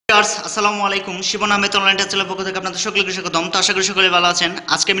Viewers আসসালামু আলাইকুম Shivan Ahmed online চ্যানেলের পক্ষ থেকে আপনাদের সকলকে স্বাগতম। তো আশা করি সকলে ভালো আছেন।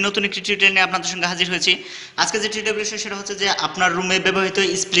 আজকে আমি নতুন একটি টিউটোরিয়াল নিয়ে আপনাদের সঙ্গে হাজির হয়েছি। আজকে যে টিউটোরিয়াল বিষয় সেটা হচ্ছে যে আপনার রুমে ব্যবহৃত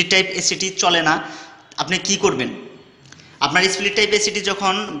স্প্লিট টাইপ এসিটি চলে না, আপনি কি করবেন। আপনার স্প্লিট টাইপ এসিটি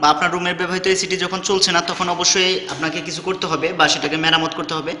যখন বা আপনার রুমের ব্যবহৃত এসিটি যখন চলছে না তখন অবশ্যই আপনাকে কিছু করতে হবে বা সেটাকে মেরামত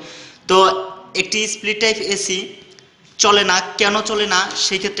করতে হবে। তো একটি স্প্লিট টাইপ এসি চলে না, কেন চলে না,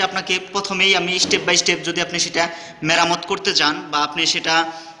 সেই ক্ষেত্রে আপনাকে প্রথমেই আমি স্টেপ বাই স্টেপ যদি আপনি সেটা মেরামত করতে চান বা আপনি সেটা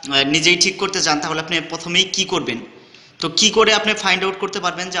নিজেই ঠিক করতে চান তাহলে আপনি প্রথমেই কি করবেন। তো কি করে আপনি ফাইন্ড আউট করতে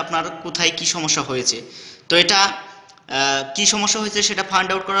পারবেন যে আপনার কোথায় কি সমস্যা হয়েছে। তো এটা কি সমস্যা হয়েছে সেটা ফাইন্ড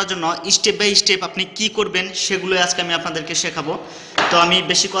আউট করার জন্য স্টেপ বাই স্টেপ আপনি কি করবেন সেগুলো আজকে আমি আপনাদেরকে শেখাবো। তো আমি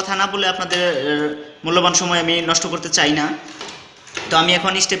বেশি কথা না বলে আপনাদের মূল্যবান সময় আমি নষ্ট করতে চাই না। তো আমি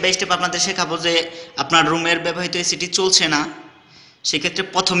এখন স্টেপ বাই স্টেপ আপনাদের শেখাবো যে আপনার রুমের ব্যবহৃত এসিটি চলছে না, সেক্ষেত্রে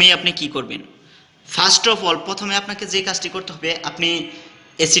প্রথমেই আপনি কি করবেন। ফার্স্ট অফ অল প্রথমে আপনাকে যে কাজটি করতে হবে, আপনি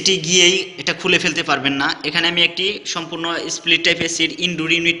এসিটি গিয়েই এটা খুলে ফেলতে পারবেন না। এখানে আমি একটি সম্পূর্ণ স্প্লিট টাইপ এসির ইনডোর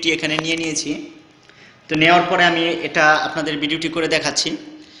ইউনিটটি এখানে নিয়েছি। তো নেওয়ার পরে আমি এটা আপনাদের ভিডিওটি করে দেখাচ্ছি।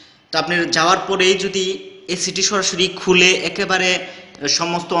 তো আপনি যাওয়ার পরেই যদি এসিটি সরাসরি খুলে একেবারে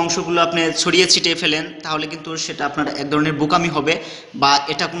সমস্ত অংশগুলো আপনি ছড়িয়ে ছিটিয়ে ফেলেন তাহলে কিন্তু সেটা আপনার এক ধরনের বোকামি হবে বা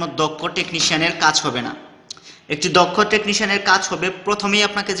এটা কোনো দক্ষ টেকনিশিয়ানের কাজ হবে না। একটি দক্ষ টেকনিশিয়ানের কাজ হবে প্রথমেই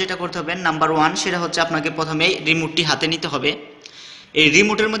আপনাকে যেটা করতে হবে নাম্বার ওয়ান, সেটা হচ্ছে আপনাকে প্রথমেই রিমোটটি হাতে নিতে হবে। এই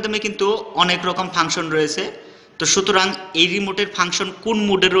রিমোটের মাধ্যমে কিন্তু অনেক রকম ফাংশন রয়েছে। তো সুতরাং এই রিমোটের ফাংশন কোন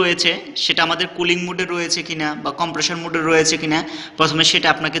মুডে রয়েছে, সেটা আমাদের কুলিং মুডে রয়েছে কিনা বা কম্প্রেশন মুডে রয়েছে কিনা প্রথমে সেটা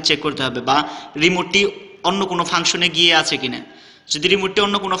আপনাকে চেক করতে হবে, বা রিমোটটি অন্য কোনো ফাংশনে গিয়ে আছে কিনা। যদি রিমোটটি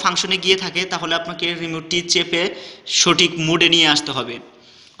অন্য কোনো ফাংশনে গিয়ে থাকে তাহলে আপনাকে রিমোটটি চেপে সঠিক মুডে নিয়ে আসতে হবে।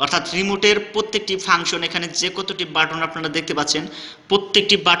 অর্থাৎ রিমোটের প্রত্যেকটি ফাংশন, এখানে যে কতটি বাটন আপনারা দেখতে পাচ্ছেন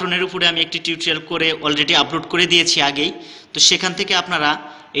প্রত্যেকটি বাটনের উপরে আমি একটি টিউটোরিয়াল করে অলরেডি আপলোড করে দিয়েছি আগেই। তো সেখান থেকে আপনারা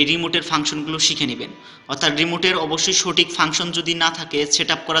এই রিমোটের ফাংশনগুলো শিখে নেবেন। অর্থাৎ রিমোটের অবশ্যই সঠিক ফাংশন যদি না থাকে, সেট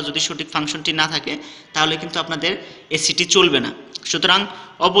আপ করা যদি সঠিক ফাংশনটি না থাকে তাহলে কিন্তু আপনাদের এসিটি চলবে না। সুতরাং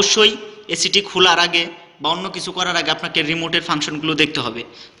অবশ্যই এসিটি খোলার আগে বা অন্য কিছু করার আগে আপনাকে রিমোটের ফাংশনগুলো দেখতে হবে।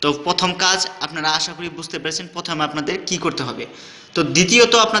 তো প্রথম কাজ আপনারা আশা করি বুঝতে পেরেছেন প্রথমে আপনাদের কি করতে হবে। তো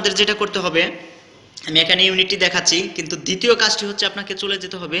দ্বিতীয়ত আপনাদের যেটা করতে হবে, আমি এখানে ইউনিটটি দেখাচ্ছি, কিন্তু দ্বিতীয় কাজটি হচ্ছে আপনাকে চলে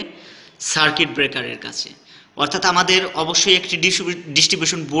যেতে হবে সার্কিট ব্রেকারের কাছে। অর্থাৎ আমাদের অবশ্যই একটি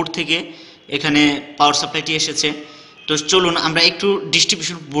ডিস্ট্রিবিউশন বোর্ড থেকে এখানে পাওয়ার সাপ্লাইটি এসেছে। তো চলুন আমরা একটু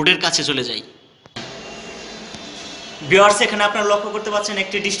ডিস্ট্রিবিউশন বোর্ডের কাছে চলে যাই। ভিউয়ার্স এখানে আপনারা লক্ষ্য করতে পাচ্ছেন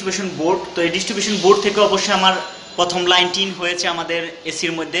একটি ডিস্ট্রিবিউশন বোর্ড। তো এই ডিস্ট্রিবিউশন বোর্ড থেকে অবশ্যই আমার প্রথম লাইনটি ইন হয়েছে আমাদের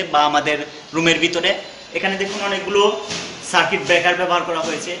এসির মধ্যে বা আমাদের রুমের ভিতরে। এখানে দেখুন অনেকগুলো সার্কিট ব্রেকার ব্যবহার করা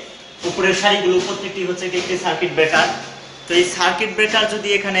হয়েছে। উপরের সারিগুলো প্রত্যেকটি হচ্ছে একটি সার্কিট ব্রেকার। তো এই সার্কিট ব্রেকার যদি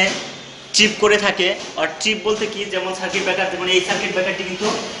এখানে ট্রিপ করে থাকে, আর ট্রিপ বলতে কি, যেমন সার্কিট ব্রেকার, যেমন এই সার্কিট ব্রেকারটি কিন্তু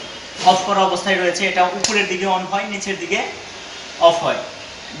অফ করা অবস্থায় রয়েছে। এটা উপরের দিকে অন হয়, নিচের দিকে অফ হয়,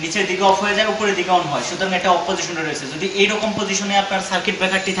 নিচের দিকে অফ হয়ে যায়, উপরের দিকে অন হয়। সুতরাং এটা অফ পজিশনে রয়েছে। যদি এইরকম পজিশনে আপনার সার্কিট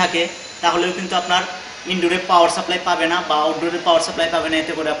ব্রেকারটি থাকে তাহলেও কিন্তু আপনার ইনডোরে পাওয়ার সাপ্লাই পাবে না বা আউটডোরে পাওয়ার সাপ্লাই পাবে না,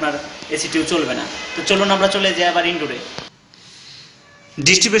 এতে করে আপনার এসিটিও চলবে না। তো চলুন আমরা চলে যাই আবার ইনডোরে।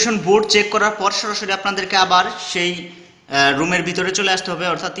 ডিস্ট্রিবিউশন বোর্ড চেক করার পর সরাসরি আপনাদেরকে আবার সেই রুমের ভিতরে চলে আসতে হবে,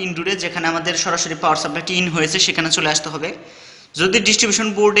 অর্থাৎ ইনডোরে যেখানে আমাদের সরাসরি পাওয়ার সাপ্লাইটি ইন হয়েছে সেখানে চলে আসতে হবে। যদি ডিস্ট্রিবিউশন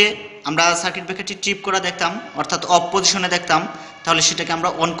বোর্ডে আমরা সার্কিট ব্রেকারটি ট্রিপ করা দেখতাম, অর্থাৎ অফ পজিশনে দেখতাম, তাহলে সেটাকে আমরা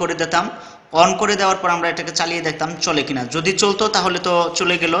অন করে দিতাম। অন করে দেওয়ার পর আমরা এটাকে চালিয়ে দেখতাম চলে কিনা। যদি চলতো তাহলে তো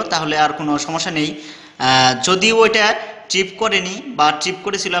চলে গেল, তাহলে আর কোনো সমস্যা নেই। যদিও ওইটা ট্রিপ করেনি বা ট্রিপ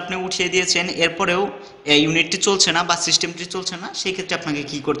করেছিল আপনি উঠিয়ে দিয়েছেন, এরপরেও এই ইউনিটটি চলছে না বা সিস্টেমটি চলছে না, সেই ক্ষেত্রে আপনাকে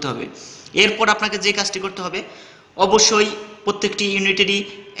কি করতে হবে। এরপর আপনাকে যে কাজটি করতে হবে, অবশ্যই প্রত্যেকটি ইউনিটেরই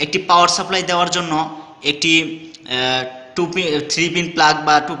একটি পাওয়ার সাপ্লাই দেওয়ার জন্য একটি 3 পিন প্লাগ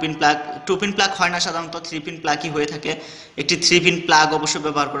বা 2 পিন প্লাগ হয় না, সাধারণত 3 পিন প্লাগই হয়ে থাকে। একটি 3 পিন প্লাগ অবশ্যই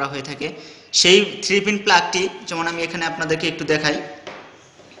ব্যবহার করা হয়ে থাকে। সেই 3 পিন প্লাগটি যেমন আমি এখানে আপনাদেরকে একটু দেখাই।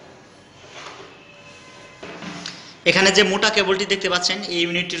 এখানে যে মোটা কেবলটি দেখতে পাচ্ছেন এই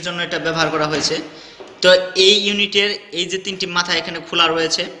ইউনিটটির জন্য এটা ব্যবহার করা হয়েছে। তো এই ইউনিটের এই যে 3টি মাথা এখানে খোলা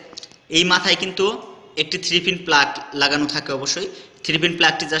রয়েছে, এই মাথায় কিন্তু একটি 3 পিন প্লাগ লাগানো থাকে। অবশ্যই 3 পিন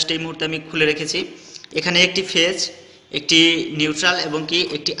প্লাগটি জাস্ট এই মুহূর্তে আমি খুলে রেখেছি। এখানে একটি ফেজ, একটি নিউট্রাল এবং কি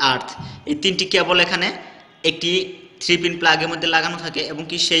একটি আর্থ, এই 3টি কেবল এখানে একটি 3 পিন প্লাগের মধ্যে লাগানো থাকে এবং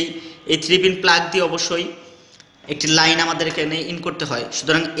কি এই 3 পিন প্লাগ দিয়ে অবশ্যই একটি লাইন আমাদের এখানে ইন করতে হয়।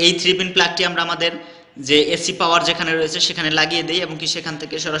 সুতরাং এই 3 পিন প্লাগটি আমরা আমাদের যে এসি পাওয়ার যেখানে রয়েছে সেখানে লাগিয়ে দেই এবং কি সেখান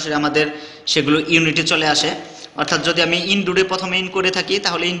থেকে সরাসরি আমাদের সেগুলো ইউনিটে চলে আসে। অর্থাৎ যদি আমি ইনডোরে প্রথমে ইন করে থাকি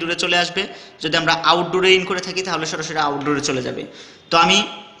তাহলে ইনডোরে চলে আসবে, যদি আমরা আউটডোরে ইন করে থাকি তাহলে সরাসরি আউটডোরে চলে যাবে। তো আমি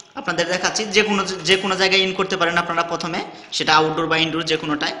আপনাদের দেখাচ্ছি, যে কোনো জায়গায় ইন করতে পারেন আপনারা প্রথমে, সেটা আউটডোর বা ইনডোর যে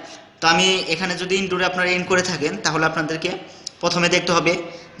কোনোটায়। তো আমি এখানে যদি ইনডোরে আপনারা ইন করে থাকেন, তাহলে আপনাদেরকে প্রথমে দেখতে হবে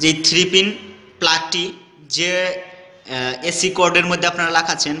যে 3 পিন প্লাগটি যে এসি কর্ডের মধ্যে আপনারা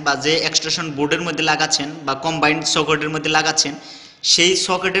লাগাচ্ছেন বা যে এক্সটেনশন বোর্ডের মধ্যে লাগাচ্ছেন বা কম্বাইন্ড সকেটের মধ্যে লাগাচ্ছেন, সেই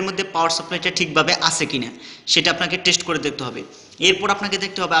সকেটের মধ্যে পাওয়ার সাপ্লাইটা ঠিকভাবে আছে কিনা সেটা আপনাকে টেস্ট করে দেখতে হবে। এরপর আপনাকে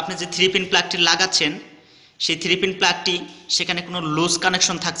দেখতে হবে আপনি যে 3 পিন প্লাগটি লাগাচ্ছেন, সেই 3 পিন প্লাগটি সেখানে কোনো লুজ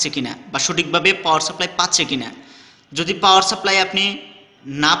কানেকশন থাকছে কিনা বা সঠিকভাবে পাওয়ার সাপ্লাই পাচ্ছে কিনা। যদি পাওয়ার সাপ্লাই আপনি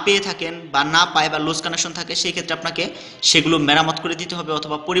না পেয়ে থাকেন বা না পায় বা লুজ কানেকশন থাকে, সেই ক্ষেত্রে আপনাকে সেগুলো মেরামত করে দিতে হবে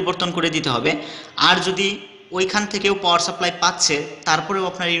অথবা পরিবর্তন করে দিতে হবে। আর যদি ওইখান থেকেও পাওয়ার সাপ্লাই পাচ্ছে, তারপরেও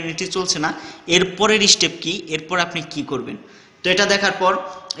আপনার ইউনিটটি চলছে না, এরপরের স্টেপ কি, এরপর আপনি কি করবেন। তো এটা দেখার পর,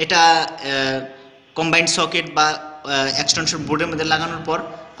 এটা কম্বাইন্ড সকেট বা এক্সটেনশন বোর্ডের মধ্যে লাগানোর পর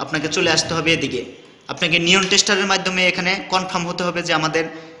আপনাকে চলে আসতে হবে এদিকে। আপনাকে নিয়ন টেস্টারের মাধ্যমে এখানে কনফার্ম হতে হবে যে আমাদের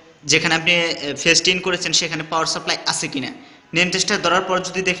যেখানে আপনি ফেসটি ইন করেছেন সেখানে পাওয়ার সাপ্লাই আছে কিনা। নিয়ন টেস্টার ধরার পর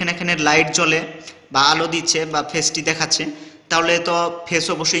যদি দেখেন এখানে লাইট জ্বলে বা আলো দিচ্ছে বা ফেসটি দেখাচ্ছে, তাহলে তো ফেস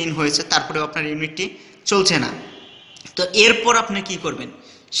অবশ্যই ইন হয়েছে, তারপরেও আপনার ইউনিটটি চলছে না। তো এরপর আপনি কি করবেন,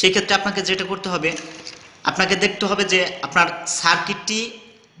 সেক্ষেত্রে আপনাকে যেটা করতে হবে, আপনাকে দেখতে হবে যে আপনার সার্কিটটি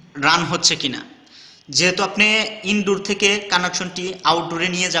রান হচ্ছে কিনা। যেহেতু আপনি ইনডোর থেকে কানেকশনটি আউটডোরে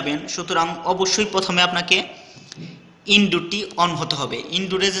নিয়ে যাবেন, সুতরাং অবশ্যই প্রথমে আপনাকে ইনডোরটি অন হতে হবে।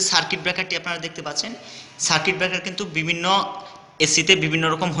 ইনডোরে যে সার্কিট ব্রেকারটি আপনারা দেখতে পাচ্ছেন, সার্কিট ব্রেকার কিন্তু বিভিন্ন এসিতে বিভিন্ন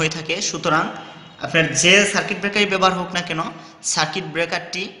রকম হয়ে থাকে। সুতরাং আপনার যে সার্কিট ব্রেকারই ব্যবহার হোক না কেন, সার্কিট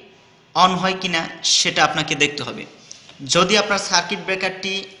ব্রেকারটি অন হয় কিনা সেটা আপনাকে দেখতে হবে। যদি আপনার সার্কিট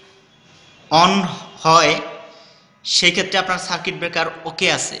ব্রেকারটি অন হয়, সেই ক্ষেত্রে আপনার সার্কিট ব্রেকার ওকে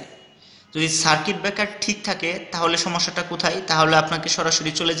আছে। যদি সার্কিট ব্রেকার ঠিক থাকে, তাহলে সমস্যাটা কোথায়, তাহলে আপনাকে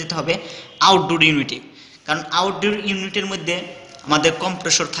সরাসরি চলে যেতে হবে আউটডোর ইউনিটে। কারণ আউটডোর ইউনিটের মধ্যে আমাদের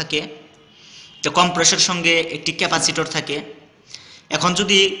কম্প্রেসর থাকে, তো কম্প্রেসর সঙ্গে একটি ক্যাপাসিটর থাকে। এখন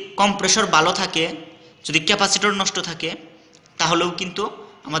যদি কম্প্রেসর ভালো থাকে, যদি ক্যাপাসিটর নষ্ট থাকে, তাহলেও কিন্তু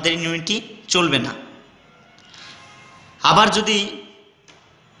আমাদের ইউনিটটি চলবে না। আবার যদি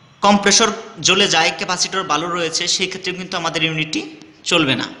কম্প্রেসর জ্বলে যায়, ক্যাপাসিটর ভালো রয়েছে, সেই ক্ষেত্রে কিন্তু আমাদের ইউনিটটি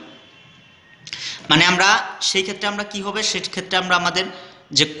চলবে না। মানে আমরা সেই ক্ষেত্রে আমরা কি হবে, সেই ক্ষেত্রে আমরা আমাদের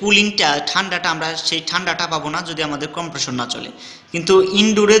যে কুলিংটা, ঠান্ডাটা, আমরা সেই ঠান্ডাটা পাবো না যদি আমাদের কম্প্রেসর না চলে। কিন্তু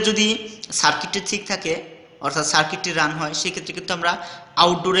ইনডোরে যদি সার্কিটটি ঠিক থাকে, অর্থাৎ সার্কিটটি রান হয়, সেই ক্ষেত্রে কিন্তু আমরা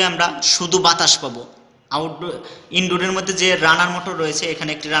আউটডোরে আমরা শুধু বাতাস পাবো। ইনডোরের মধ্যে যে রানার মোটর রয়েছে, এখানে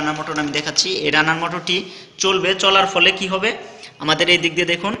একটি রানার মোটর আমি দেখাচ্ছি, এই রানার মোটরটি চলবে। চলার ফলে কি হবে, আমাদের এই দিক দিয়ে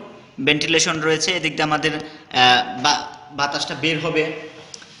দেখুন ভেন্টিলেশন রয়েছে, এদিক দিয়ে আমাদের বাতাসটা বের হবে,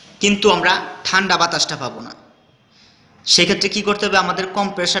 কিন্তু আমরা ঠান্ডা বাতাসটা পাবো না। সেক্ষেত্রে কি করতে হবে, আমাদের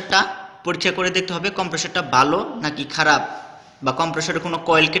কম্প্রেসরটা পরীক্ষা করে দেখতে হবে কম্প্রেসরটা ভালো নাকি খারাপ, বা কম্প্রেসরে কোনো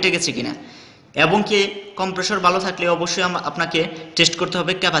কয়েল কেটে গেছে কিনা। এবং কি কম্প্রেসর ভালো থাকলে অবশ্যই আপনাকে টেস্ট করতে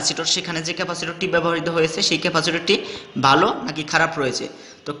হবে ক্যাপাসিটর, সেখানে যে ক্যাপাসিটরটি ব্যবহৃত হয়েছে সেই ক্যাপাসিটরটি ভালো নাকি খারাপ রয়েছে।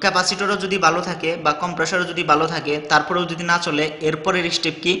 তো ক্যাপাসিটরও যদি ভালো থাকে বা কম্প্রেসরও যদি ভালো থাকে, তারপরেও যদি না চলে, এরপরের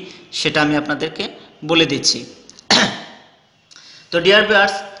স্টেপ কি সেটা আমি আপনাদেরকে বলে দিচ্ছি। তো ডিয়ার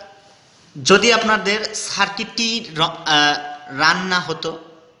ভিউয়ার্স, যদি আপনাদের সার্কিটটি রান না হতো,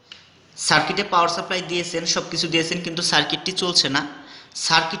 সার্কিটে পাওয়ার সাপ্লাই দিয়েছেন, সব কিছু দিয়েছেন, কিন্তু সার্কিটটি চলছে না,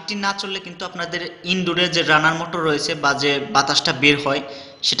 সার্কিটটি না চললে কিন্তু আপনাদের ইনডোরে যে রানার মোটর রয়েছে বা যে বাতাসটা বের হয়,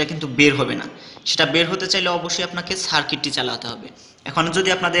 সেটা কিন্তু বের হবে না। সেটা বের হতে চাইলে অবশ্যই আপনাকে সার্কিটটি চালাতে হবে। এখন যদি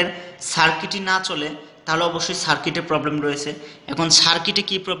আপনাদের সার্কিটই না চলে, তাহলে অবশ্যই সার্কিটে প্রবলেম রয়েছে। এখন সার্কিটে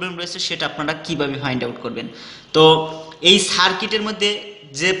কি প্রবলেম রয়েছে সেটা আপনারা কিভাবে ফাইন্ড আউট করবেন। তো এই সার্কিটের মধ্যে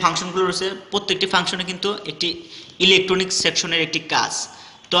যে ফাংশনগুলো রয়েছে, প্রত্যেকটি ফাংশনে কিন্তু একটি ইলেকট্রনিক সেকশনের একটি কাজ।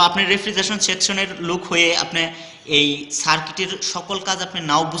 তো আপনি রেফ্রিজারেশন সেকশনের লোক হয়ে আপনি এই সার্কিটের সকল কাজ আপনি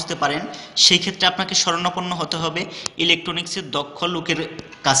নাও বুঝতে পারেন, সেই ক্ষেত্রে আপনাকে শরণাপন্ন হতে হবে ইলেকট্রনিক্সের দক্ষ লোকের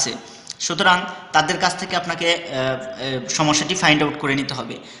কাছে। সুতরাং তাদের কাছ থেকে আপনাকে সমস্যাটি ফাইন্ড আউট করে নিতে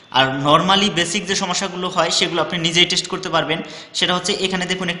হবে। আর নর্মালি বেসিক যে সমস্যাগুলো হয় সেগুলো আপনি নিজেই টেস্ট করতে পারবেন। সেটা হচ্ছে, এখানে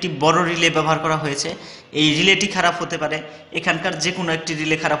দেখুন একটি বড় রিলে ব্যবহার করা হয়েছে, এই রিলেটি খারাপ হতে পারে, এখানকার যে কোনো একটি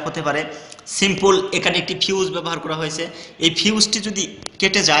রিলে খারাপ হতে পারে। সিম্পল এখানে একটি ফিউজ ব্যবহার করা হয়েছে, এই ফিউজটি যদি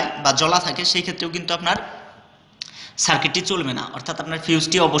কেটে যায় বা জ্বলা থাকে, সেই ক্ষেত্রেও কিন্তু আপনার সার্কিটটি চলবে না। অর্থাৎ আপনার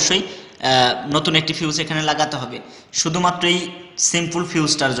ফিউজটি অবশ্যই নতুন একটি ফিউজ এখানে লাগাতে হবে, শুধুমাত্র এই সিম্পল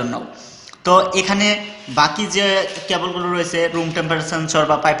ফিউজটার জন্য। তো এখানে বাকি যে কেবলগুলো রয়েছে, রুম টেম্পারেচার সেন্সর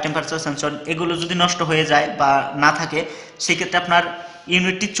বা পাইপ টেম্পারেচার সেন্সর, এগুলো যদি নষ্ট হয়ে যায় বা না থাকে, সেক্ষেত্রে আপনার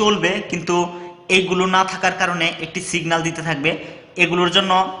ইউনিটটি চলবে, কিন্তু এইগুলো না থাকার কারণে একটি সিগন্যাল দিতে থাকবে এগুলোর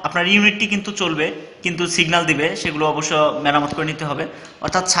জন্য আপনার ইউনিটটি কিন্তু চলবে, কিন্তু সিগন্যাল দিবে, সেগুলো অবশ্য মেরামত করে নিতে হবে।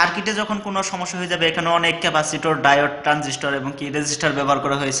 অর্থাৎ সার্কিটে যখন কোনো সমস্যা হয়ে যাবে, এখানে অনেক ক্যাপাসিটর, ডায়োড, ট্রানজিস্টর এবং কি রেজিস্টার ব্যবহার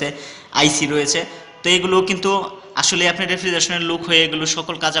করা হয়েছে, আইসি রয়েছে। তো এগুলো কিন্তু আসলে আপনি রেফ্রিজারেশনের লোক হয়ে এগুলো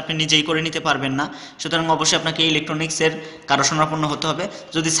সকল কাজ আপনি নিজেই করে নিতে পারবেন না। সুতরাং অবশ্যই আপনাকে ইলেকট্রনিক্সের কারণাপন্ন হতে হবে।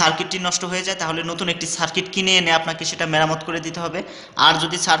 যদি সার্কিটটি নষ্ট হয়ে যায় তাহলে নতুন একটি সার্কিট কিনে এনে আপনাকে সেটা মেরামত করে দিতে হবে। আর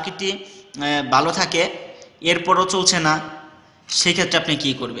যদি সার্কিটটি ভালো থাকে, এরপরও চলছে না, সেই ক্ষেত্রে আপনি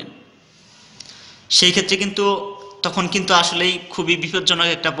কি করবেন? সেই ক্ষেত্রে কিন্তু তখন কিন্তু আসলেই খুবই বিপজ্জনক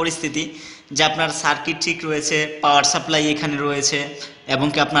একটা পরিস্থিতি, যে আপনার সার্কিট ঠিক রয়েছে, পাওয়ার সাপ্লাই এখানে রয়েছে, এবং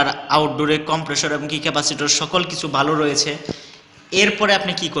কি আপনার আউটডোরে কম্প্রেসর এবং কি ক্যাপাসিটর সকল কিছু ভালো রয়েছে, এরপরে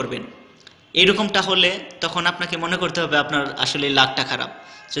আপনি কি করবেন? এরকমটা হলে তখন আপনাকে মনে করতে হবে আপনার আসলে লাকটা খারাপ।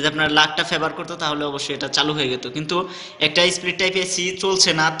 যদি আপনার লাকটা ফেভার করতো তাহলে অবশ্যই এটা চালু হয়ে যেত। কিন্তু একটা স্প্লিট টাইপ এসি চলছে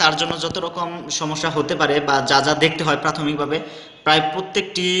না, তার জন্য যত রকম সমস্যা হতে পারে বা যা যা দেখতে হয় প্রাথমিকভাবে, প্রায়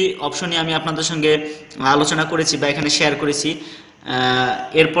প্রত্যেকটি অপশনই আমি আপনাদের সঙ্গে আলোচনা করেছি বা এখানে শেয়ার করেছি।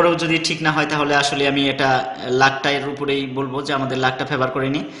 এরপরেও যদি ঠিক না হয় তাহলে আসলে আমি এটা লাকটার উপরেই বলবো যে আমাদের লাকটা ফেভার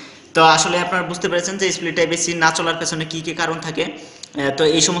করেনি। তো আসলে আপনারা বুঝতে পেরেছেন যে স্প্লিট টাইপ এসি না চলার পেছনে কী কী কারণ থাকে। তো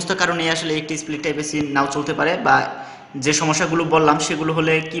এই সমস্ত কারণেই আসলে একটি স্প্লিট টাইপ এসি নাও চলতে পারে, বা যে সমস্যাগুলো বললাম সেগুলো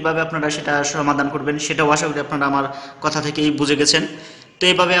হলে কিভাবে আপনারা সেটা সমাধান করবেন সেটাও আশা করি আপনারা আমার কথা থেকেই বুঝে গেছেন। তো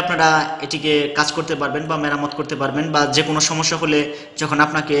এইভাবে আপনারা এটিকে কাজ করতে পারবেন বা মেরামত করতে পারবেন, বা যে কোনো সমস্যা হলে যখন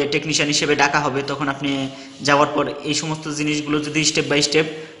আপনাকে টেকনিশিয়ান হিসেবে ডাকা হবে তখন আপনি যাওয়ার পর এই সমস্ত জিনিসগুলো যদি স্টেপ বাই স্টেপ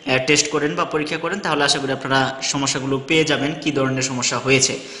টেস্ট করেন বা পরীক্ষা করেন তাহলে আশা করি আপনারা সমস্যাগুলো পেয়ে যাবেন কী ধরনের সমস্যা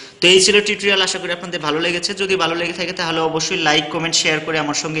হয়েছে। তো এই ছিল টিউটোরিয়াল, আশা করি আপনাদের ভালো লেগেছে। যদি ভালো লেগে থাকে তাহলে অবশ্যই লাইক, কমেন্ট, শেয়ার করে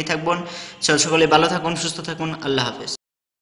আমার সঙ্গেই থাকবেন। সকলে ভালো থাকুন, সুস্থ থাকুন, আল্লাহ হাফেজ।